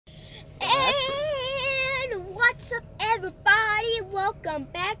welcome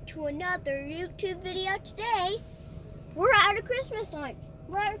back to another YouTube video. Today, we're at a Christmas light.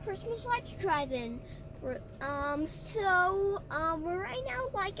 We're at a Christmas lights drive-in. We're right now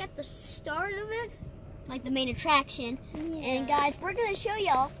like at the start of it, like the main attraction. Yeah. And guys, we're gonna show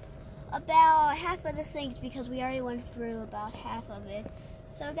y'all about half of the things because we already went through about half of it.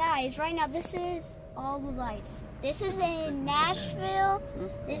 So guys, right now this is all the lights. This is in Nashville.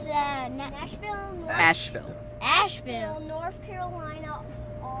 This is Asheville, North Carolina,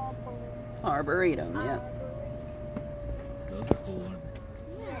 Arboretum, yeah. Those are cool ones.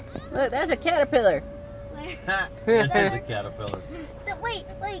 Yes. Look, that's a caterpillar. There's a caterpillar.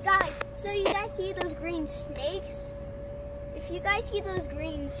 Wait, guys. So you guys see those green snakes? If you guys see those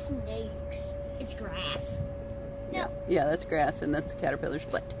green snakes, it's grass. No. Yeah, that's grass, and that's the caterpillar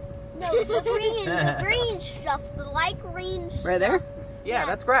split. No, the green stuff, the light green stuff. Right there? Yeah,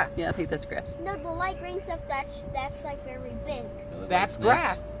 that's grass. Yeah, I think that's grass. No, the light green stuff, that's like very big. That's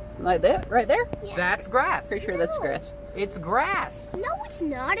grass. Like that? Right there? Yeah. That's grass. Pretty sure that's grass. It's grass. No, it's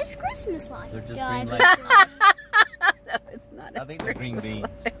not. It's Christmas lights. They're just Guys, green lights. No, it's not. I think they're green beans.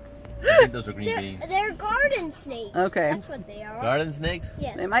 Lights. I think those are green beans. They're garden snakes. Okay. That's what they are. Garden snakes?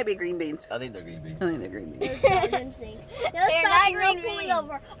 Yes. They might be green beans. I think they're green beans. I think they're green beans. They're garden snakes. No They're stopping not or green pulling beans.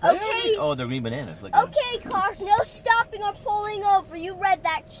 over. Okay. Oh, they're green bananas. Look at them. Okay, cars, no stopping or pulling over. You read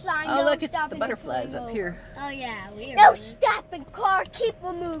that sign. Oh, no look, it's the stopping or butterflies pulling up over. here. Oh, yeah. No stopping, car. Keep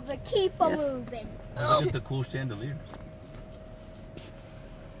them moving. Keep them Yes. moving. Look at the cool chandeliers.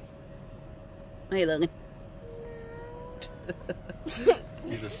 Hey, Logan. See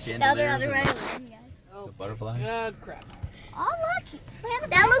the chandeliers? The butterflies? Oh, crap. Oh, look.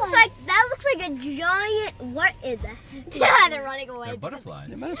 That looks like a giant. What is that? Yeah, they're running away. They're butterflies.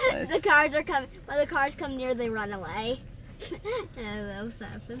 They're butterflies. The cars are coming. When the cars come near, they run away. That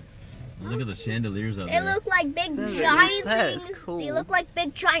happen. Look at the chandeliers out They there. look like big giant that is things. cool. They look like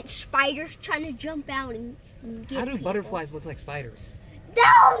big giant spiders trying to jump out and get How do people. butterflies look like spiders?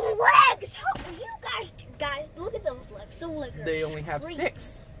 Those legs! You guys, look at those legs. So look. They only have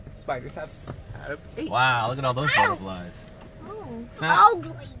 6. Spiders have out of 8. Wow, look at all those butterflies. Oh, Huh.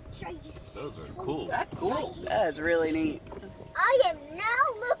 ugly. Jesus. Those are cool. That's cool. That's really neat. I am now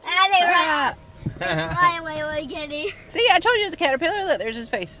looking. Ah, they run. Fly away like Kitty. See, I told you it's a caterpillar. Look, there's his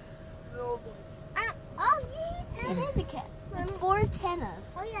face. Oh yeah, that is a cat. With 4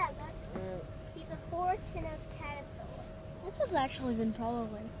 antennas. Oh yeah, he's a 4 antennas caterpillar. This was actually been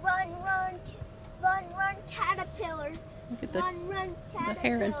probably. Run, caterpillar. Look at the Run, caterpillar.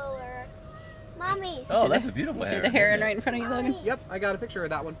 heron. Mommy. Oh, that's a beautiful See heron. the heron right in front of you, Logan? Yep, I got a picture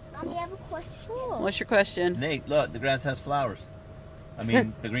of that one. Mommy, I have a question. What's your question? Nate, look, the grass has flowers. I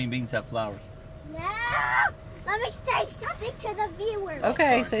mean, the green beans have flowers. No! Let me say something to the viewers.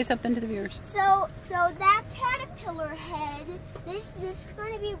 Okay, sorry. say something to the viewers. So that caterpillar head, this is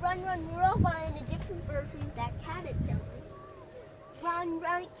going to be run, robot in a different version of that caterpillar. Run,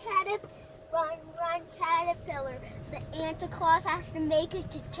 caterpillar. The Santa Claus has to make it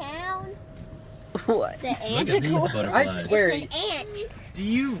to town. What? The Look at Santa these Claus. I butterflies. swear, It's an ant.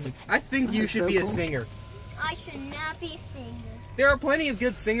 I think you That's should so be a cool. singer. I should not be a singer. There are plenty of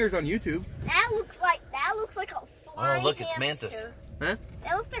good singers on YouTube. That looks like a flying look, it's hamster. mantis. Huh?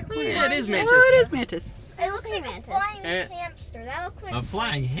 That looks like a Yeah, it is flying mantis. Oh, it is mantis. It looks like a flying Eh. hamster. That looks like A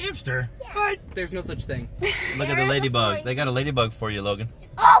flying hamster? What? There's no such thing. Look at the ladybug. They got a ladybug for you, Logan.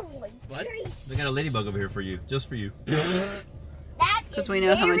 holy What? trees. They got a ladybug over here for you, just for you. That Because is we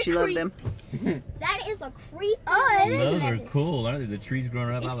know how very much you love creepy. them. That is a creep. Oh, it is Those are mantis. cool, aren't they? The trees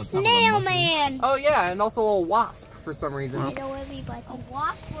growing up out It's of the top snail of the mushroom. man. Oh yeah, and also a wasp for some reason. I don't want to be like a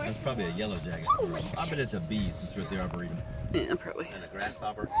wasp or That's probably a yellow jacket. Holy I bet it's a bee since we're at the arboretum. Yeah, probably. And a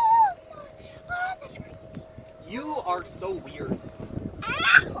grasshopper. that's creepy. You are so weird.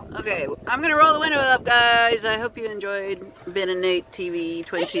 Ow! Okay, I'm going to roll the window up, guys. I hope you enjoyed Ben&Nate TV,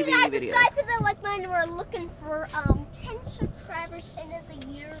 Twin Make sure TV you guys video. subscribe to the like button. We're looking for 10 subscribers end of the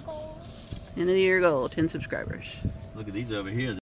year goal. End of the year goal, 10 subscribers. Look at these over here.